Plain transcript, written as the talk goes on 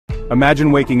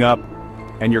Imagine waking up,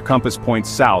 and your compass points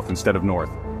south instead of north.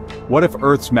 What if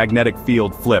Earth's magnetic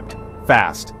field flipped,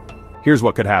 fast? Here's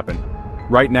what could happen.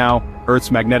 Right now,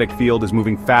 Earth's magnetic field is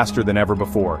moving faster than ever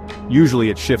before. Usually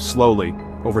it shifts slowly,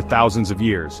 over thousands of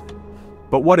years.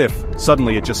 But what if,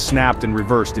 suddenly it just snapped and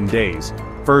reversed in days?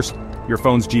 First, your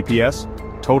phone's GPS?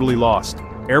 Totally lost.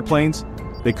 Airplanes?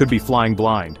 They could be flying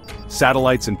blind.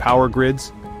 Satellites and power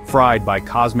grids? Fried by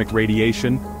cosmic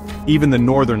radiation. Even the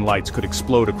northern lights could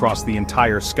explode across the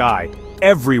entire sky.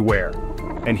 Everywhere!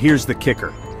 And here's the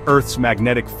kicker. Earth's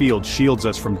magnetic field shields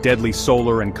us from deadly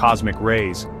solar and cosmic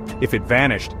rays. If it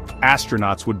vanished,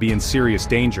 astronauts would be in serious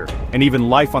danger, and even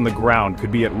life on the ground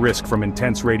could be at risk from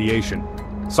intense radiation.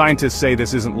 Scientists say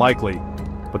this isn't likely,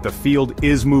 but the field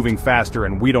is moving faster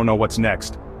and we don't know what's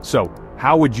next. So,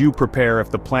 how would you prepare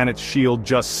if the planet's shield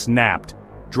just snapped?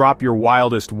 Drop your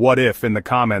wildest what if in the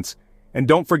comments, and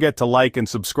don't forget to like and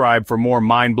subscribe for more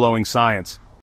mind-blowing science.